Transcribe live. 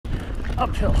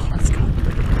uphill. Let's go.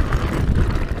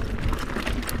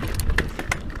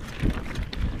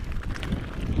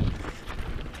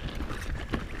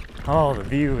 Oh, the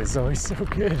view is always so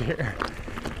good here.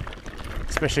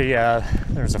 Especially,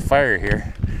 there's a fire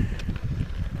here.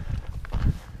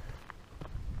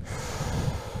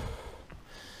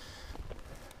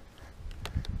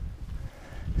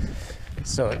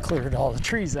 So it cleared all the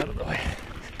trees out of the way.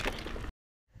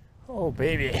 Oh,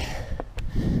 baby.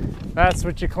 That's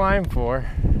what you climb for.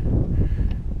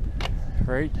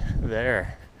 Right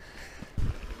there.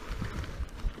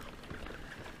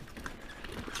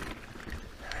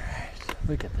 Alright,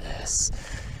 look at this.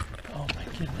 Oh my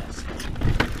goodness.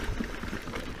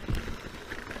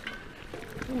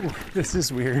 Ooh, this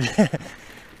is weird.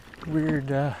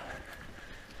 Weird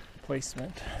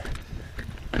placement.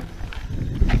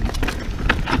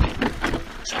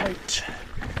 Tight.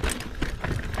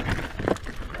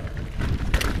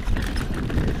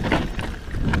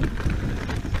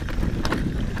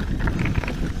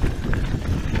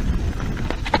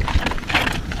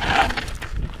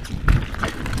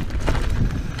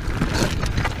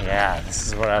 Yeah, this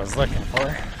is what I was looking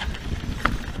for.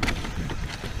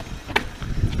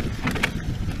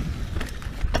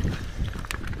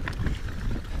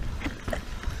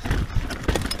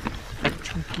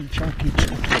 Chunky, chunky,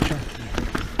 chunky, chunky.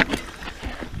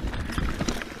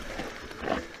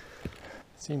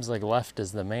 Seems like left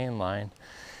is the main line.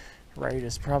 Right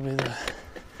is probably the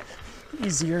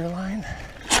easier line.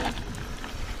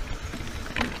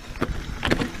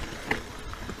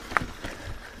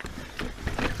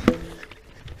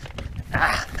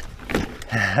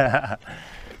 Ah!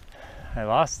 I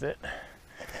lost it.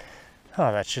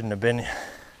 Oh, that shouldn't have been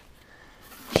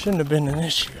an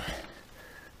issue.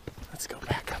 Let's go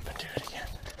back up and do it again.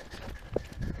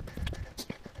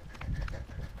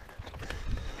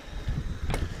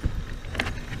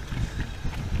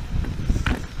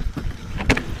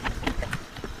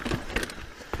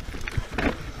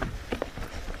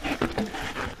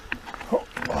 Oh,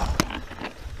 oh.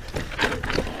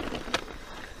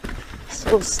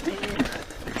 So steep.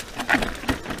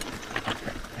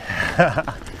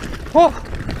 Oh,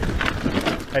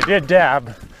 I did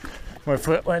dab. My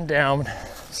foot went down.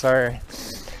 Sorry.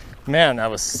 Man, that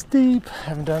was steep.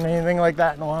 Haven't done anything like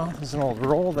that in a while. There's an old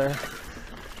roll there.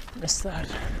 Missed that.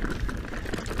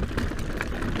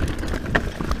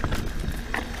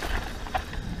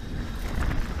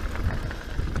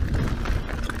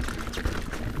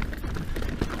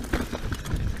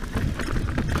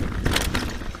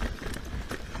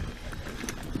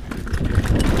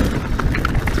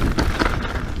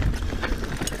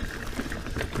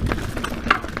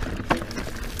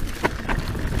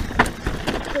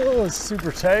 Oh, it's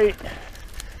super tight.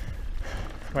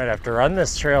 Might have to run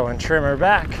this trail and trim her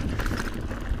back.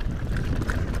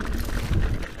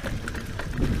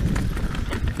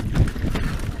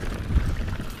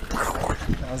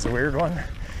 That was a weird one.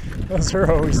 Those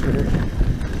are always weird.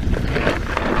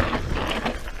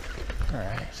 All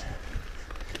right.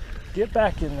 Get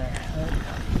back in there. There we go.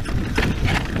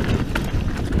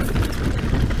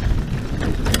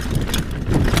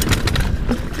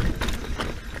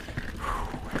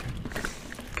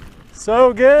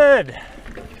 So good.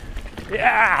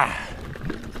 Yeah.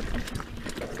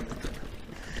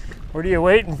 What are you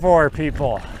waiting for,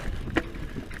 people?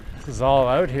 This is all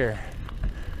out here.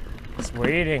 Just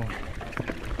waiting.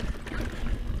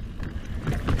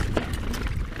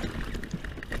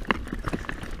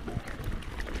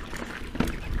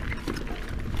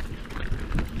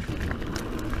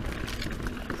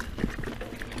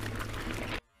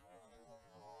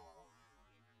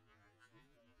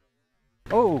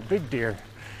 Oh, big deer.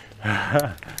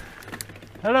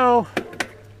 Hello.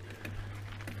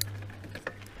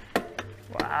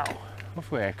 Wow.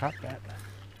 Hopefully I caught that.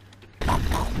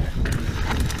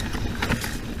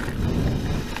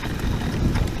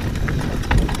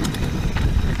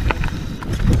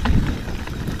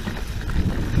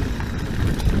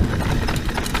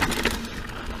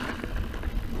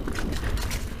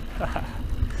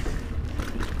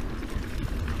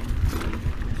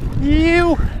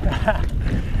 You.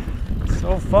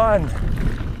 So fun.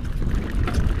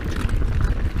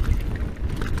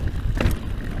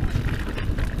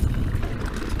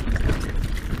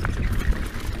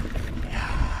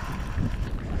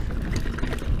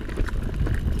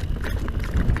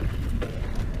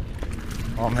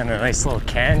 Oh, I'm in a nice little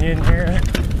canyon here.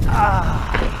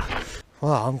 Ah.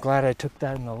 Well, I'm glad I took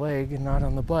that in the leg and not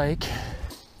on the bike.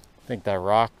 I think that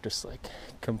rock just like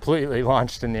completely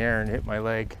launched in the air and hit my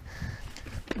leg.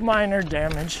 Minor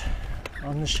damage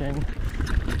on the shin.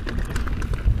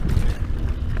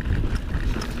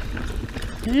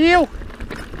 Ew!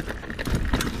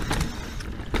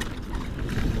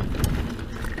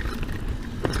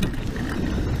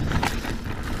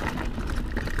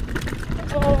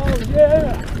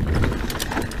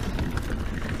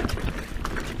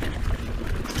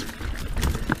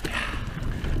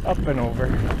 Up and over.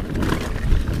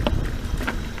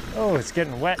 Oh, it's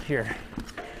getting wet here.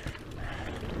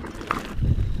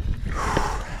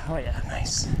 Oh yeah,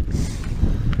 nice.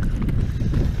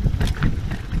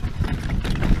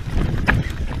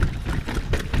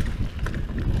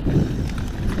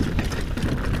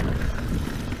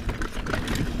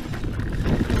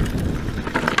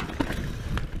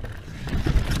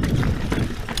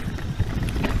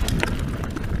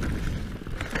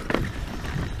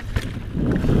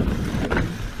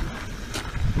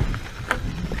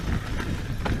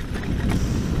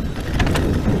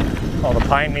 All the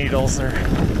pine needles are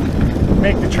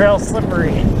make the trail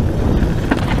slippery.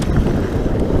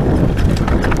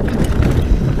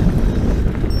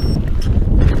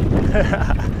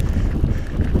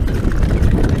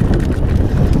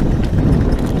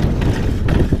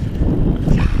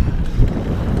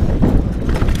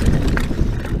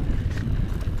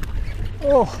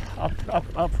 Oh,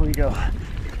 up we go.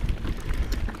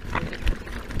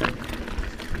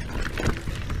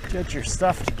 Get your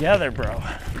stuff together, bro.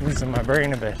 Losing my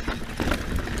brain a bit.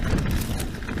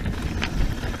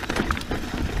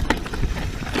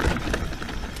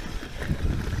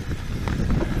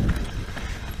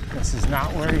 This is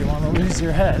not where you want to lose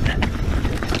your head.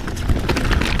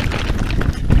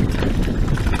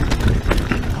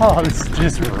 Oh, it's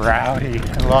just rowdy.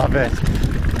 I love it.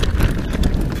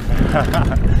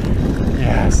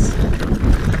 Yes.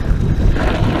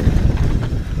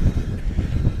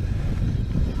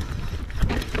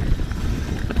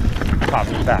 Pop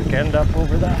the back end up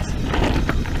over that.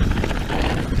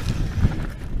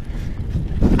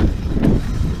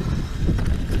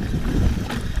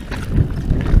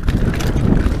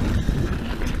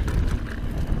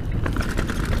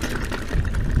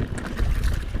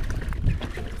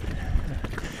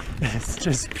 It's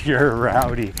just pure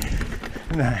rowdy.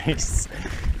 Nice.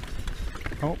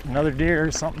 Oh, another deer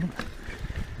or something.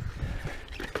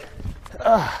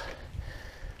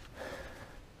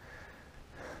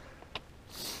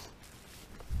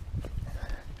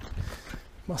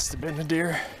 Must have been a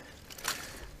deer.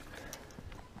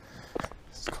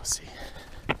 Let's go see.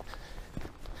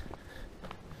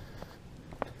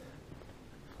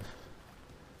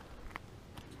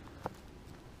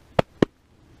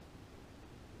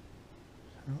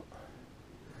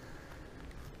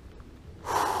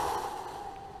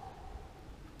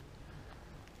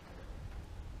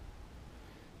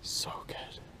 So good.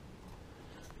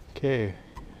 Okay,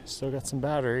 still got some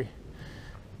battery.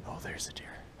 Oh, there's a deer.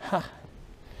 Ha!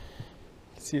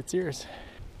 See its ears.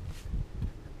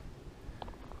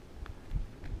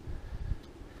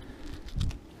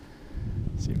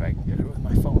 See if I can get it with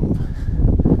my phone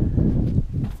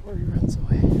before he runs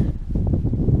away.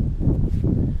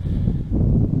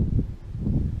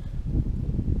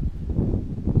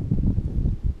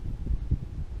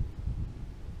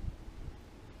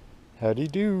 Howdy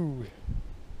do.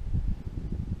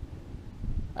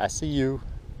 I see you.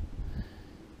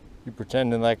 You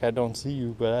pretending like I don't see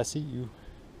you, but I see you.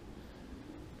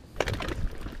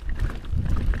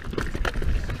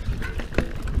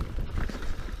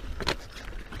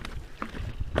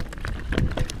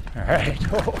 Alright,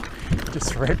 oh,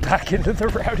 just right back into the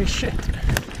rowdy shit.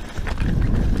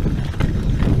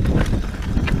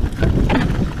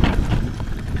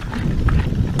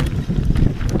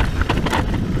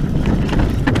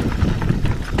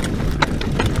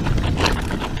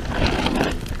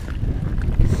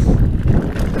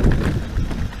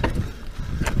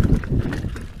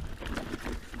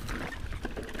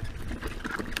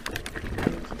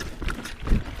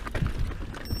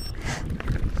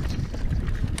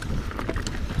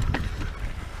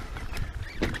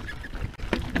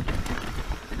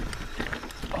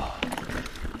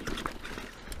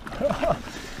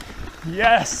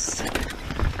 Yes!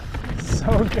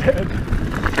 So good.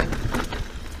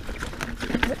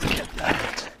 Let's get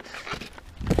that.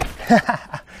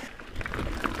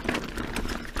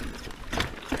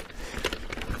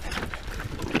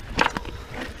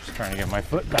 Just trying to get my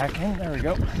foot back in. There we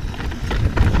go.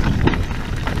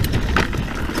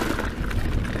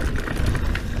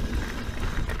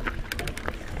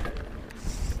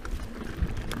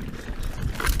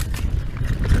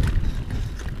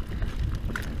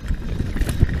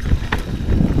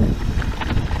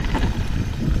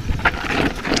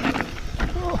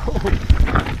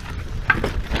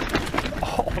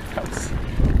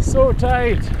 So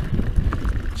tight.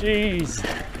 Jeez.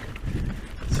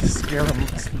 Just scared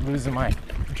of losing my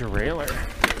derailleur.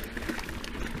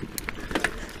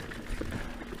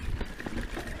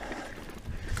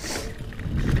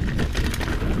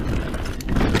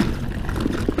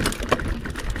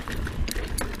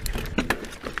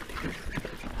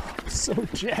 so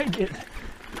jagged.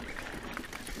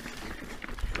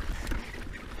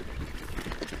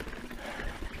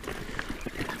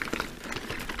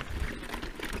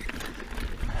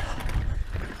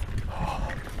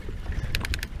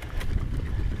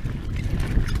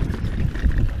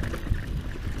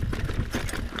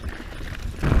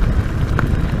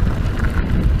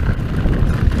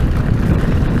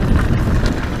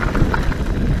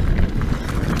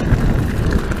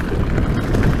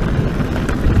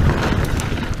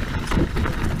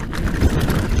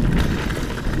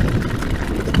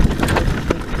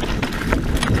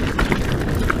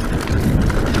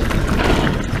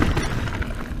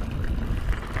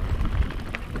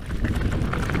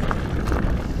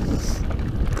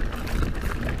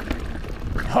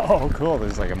 Oh, cool.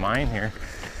 There's like a mine here.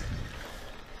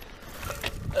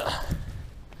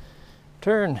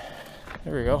 Turn.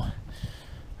 There we go.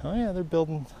 Oh yeah, they're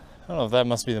building. I don't know if that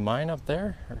must be the mine up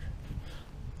there or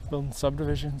building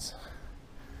subdivisions.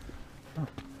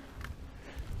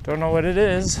 Don't know what it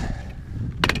is.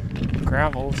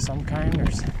 Gravel of some kind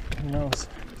or who knows.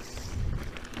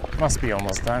 Must be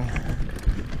almost done.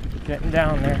 Getting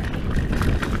down there.